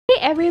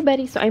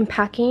everybody, so I'm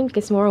packing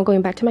because tomorrow I'm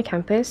going back to my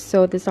campus,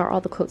 so these are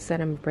all the clothes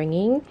that I'm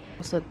bringing.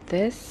 So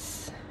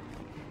this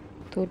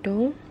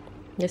tudung,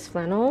 this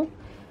flannel,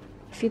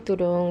 few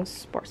tudungs,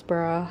 sports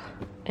bra,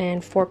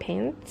 and 4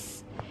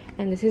 pants.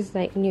 And this is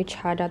like new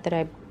chada that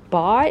I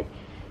bought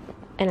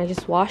and I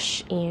just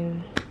washed,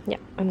 and yeah,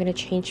 I'm gonna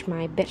change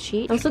my bed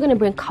sheet. I'm also gonna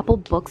bring a couple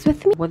books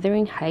with me.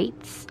 Wuthering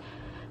Heights,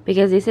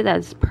 because they said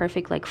that's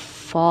perfect like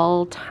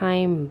fall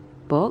time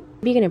book.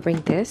 I'm gonna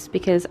bring this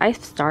because I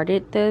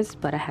started this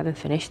but I haven't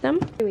finished them.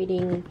 I'm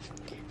reading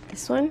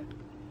this one,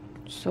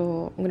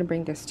 so I'm gonna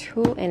bring this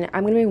too, and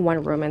I'm gonna bring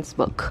one romance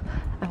book.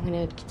 I'm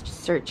gonna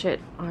search it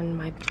on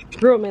my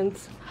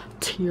romance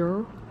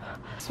tier.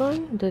 This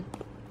one, the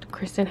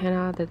Kristen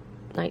Hanna, the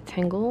Night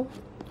Tangle,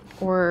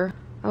 or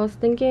I was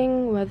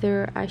thinking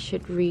whether I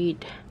should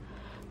read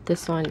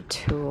this one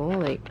too,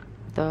 like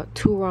the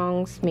Two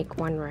Wrongs Make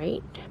One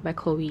Right by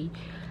Chloe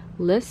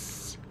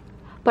Liss.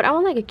 But I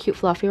want like a cute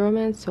fluffy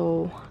romance,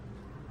 so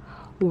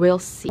we'll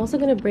see. I'm also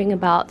gonna bring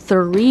about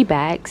 3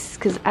 bags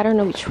because I don't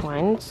know which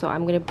one, so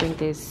I'm gonna bring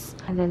this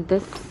and then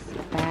this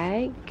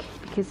bag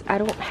because I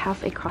don't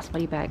have a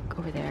crossbody bag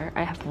over there.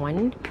 I have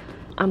one.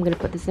 I'm gonna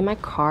put this in my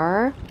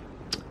car,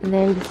 and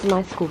then this is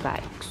my school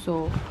bag.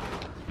 So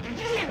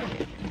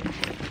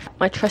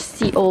my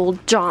trusty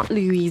old John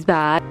Louis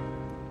bag.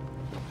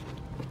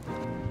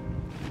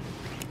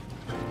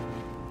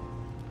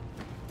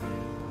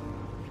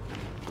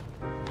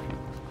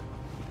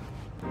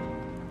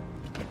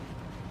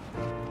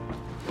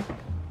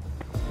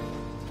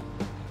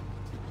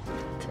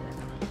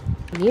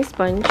 I need a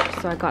sponge,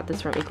 so I got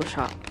this from Eco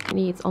Shop.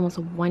 It's almost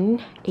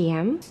 1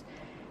 a.m.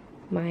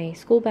 My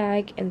school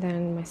bag and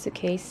then my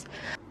suitcase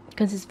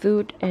consists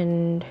food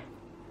and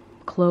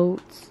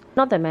clothes.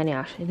 Not that many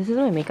actually. This is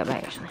my makeup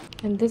bag actually.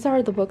 And these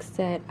are the books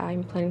that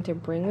I'm planning to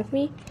bring with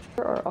me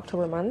for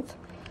October month.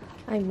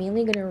 I'm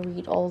mainly gonna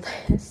read all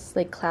this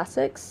like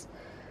classics.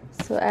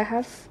 So I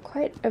have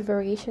quite a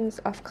variations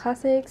of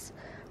classics,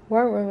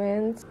 war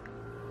romance,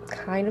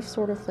 kind of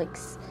sort of like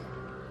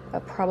a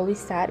probably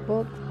sad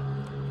book,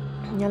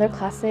 another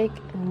classic,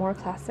 and more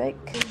classic.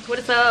 What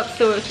is up?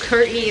 So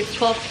currently it's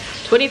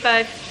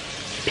 12:25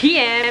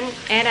 p.m.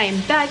 and I am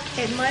back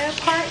in my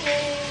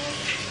apartment.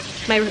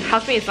 My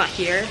housemate is not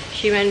here.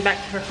 She went back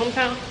to her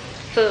hometown,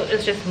 so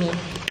it's just me.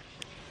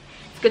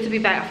 It's good to be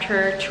back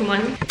after 2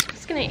 months. I'm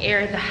just gonna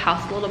air the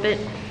house a little bit.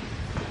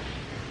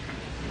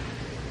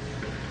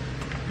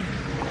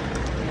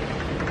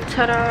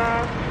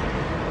 Ta-da!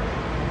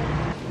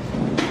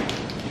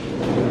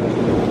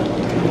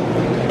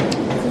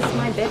 This is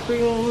my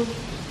bedroom.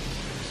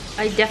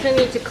 I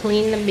definitely need to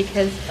clean them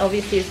because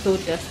obviously it's so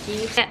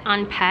dusty.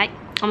 Unpack.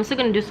 I'm also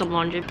gonna do some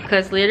laundry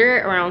because later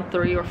around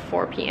 3 or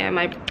 4 p.m.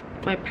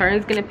 my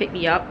parents gonna pick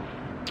me up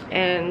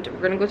and we're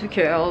gonna go to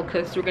KL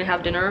because we're gonna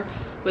have dinner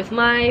with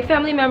my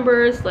family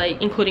members,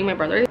 like including my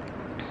brother.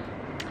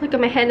 Look at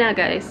my henna,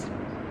 guys.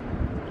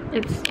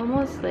 It's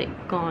almost like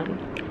gone.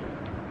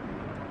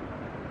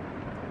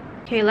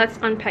 Okay, let's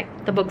unpack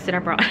the books that I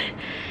brought.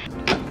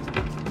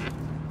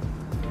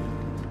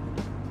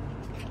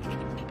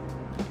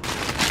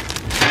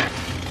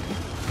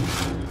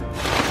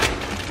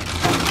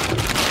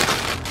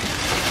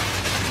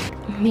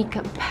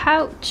 Makeup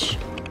pouch.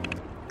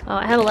 Oh,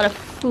 I have a lot of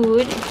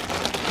food.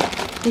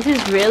 This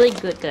is really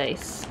good,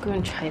 guys. Go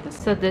and try this.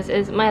 So this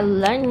is my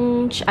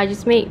lunch. I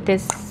just made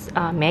this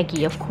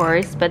Maggi, of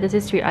course, but this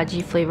is sweet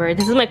aji flavor.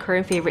 This is my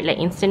current favorite, like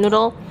instant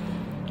noodle.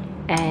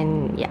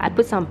 And yeah, I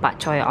put some bak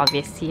choy,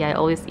 obviously. I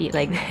always eat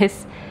like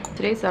this.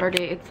 Today's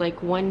Saturday. It's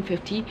like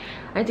 1:50.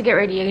 I need to get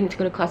ready. I need to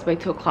go to class by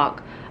 2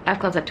 o'clock. I have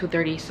class at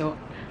 2:30, so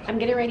I'm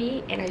getting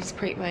ready and I just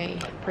prayed my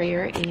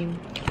prayer and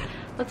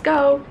let's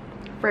go.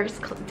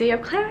 First day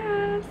of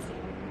class.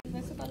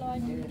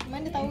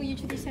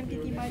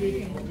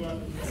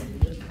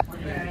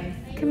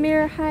 Come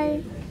here,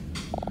 hi.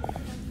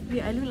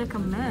 Yeah, I look like a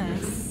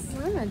mess.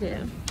 What I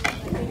do?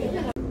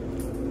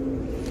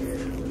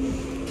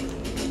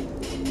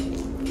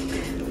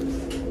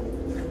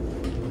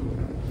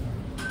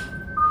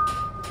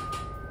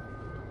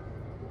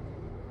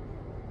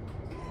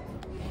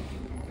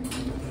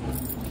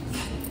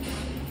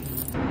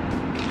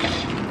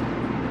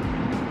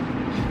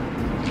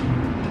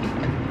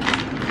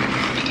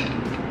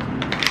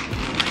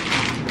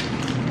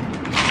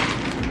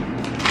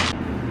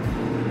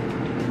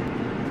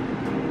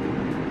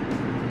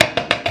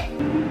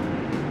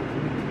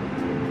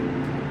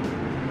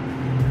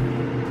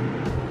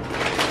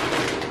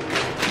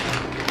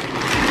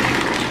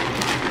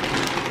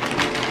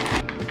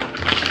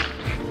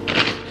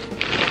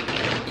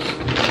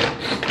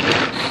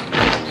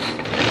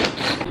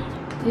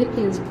 It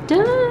is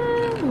done.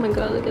 Oh my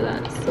god, look at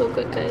that. It's so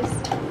good, guys.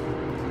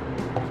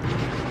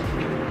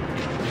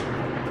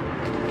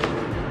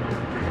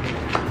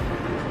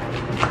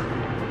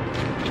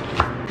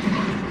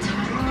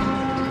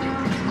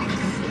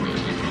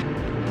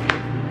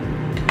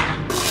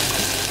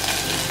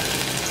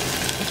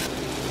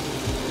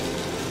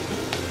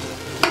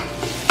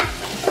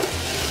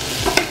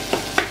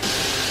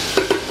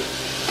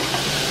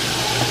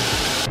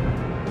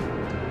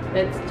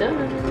 It's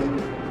done.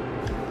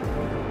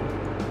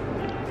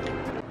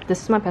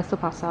 This is my pesto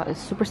pasta.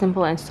 It's super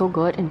simple and so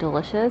good and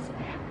delicious.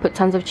 Put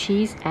tons of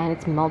cheese and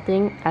it's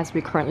melting as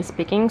we're currently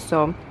speaking.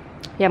 So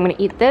yeah, I'm gonna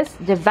eat this,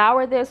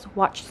 devour this,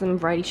 watch some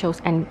variety shows,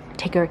 and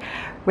take a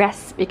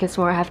rest because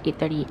tomorrow I have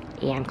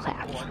 8:30 a.m.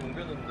 class.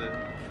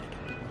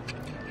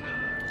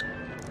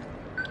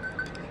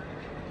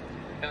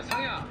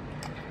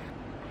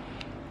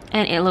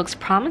 And it looks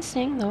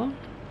promising though.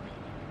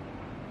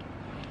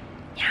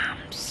 Yeah.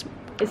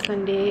 It's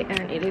Sunday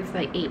and it is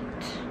like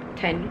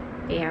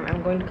 8:10 a.m.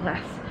 I'm going to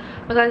class.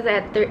 My class is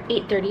at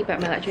 8:30, but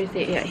my lecturer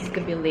said yeah he's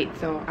gonna be late,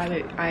 so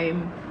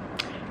I'm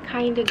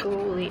kind of go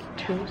late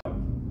too.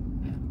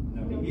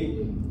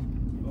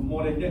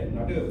 More than that,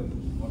 ada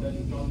model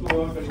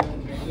contoh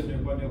kalian better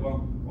daripada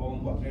orang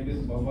buat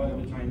trader bawa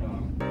dari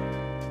China.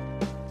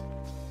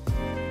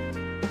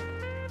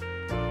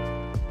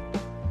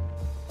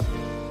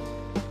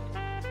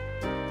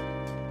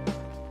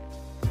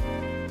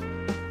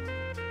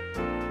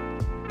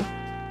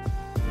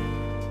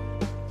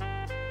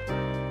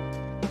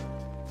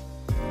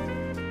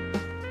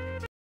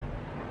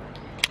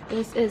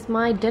 This is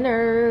my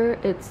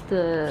dinner. It's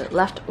the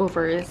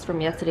leftovers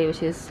from yesterday,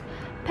 which is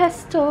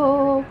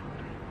pesto,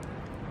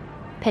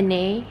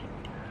 penne,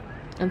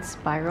 and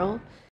spiral.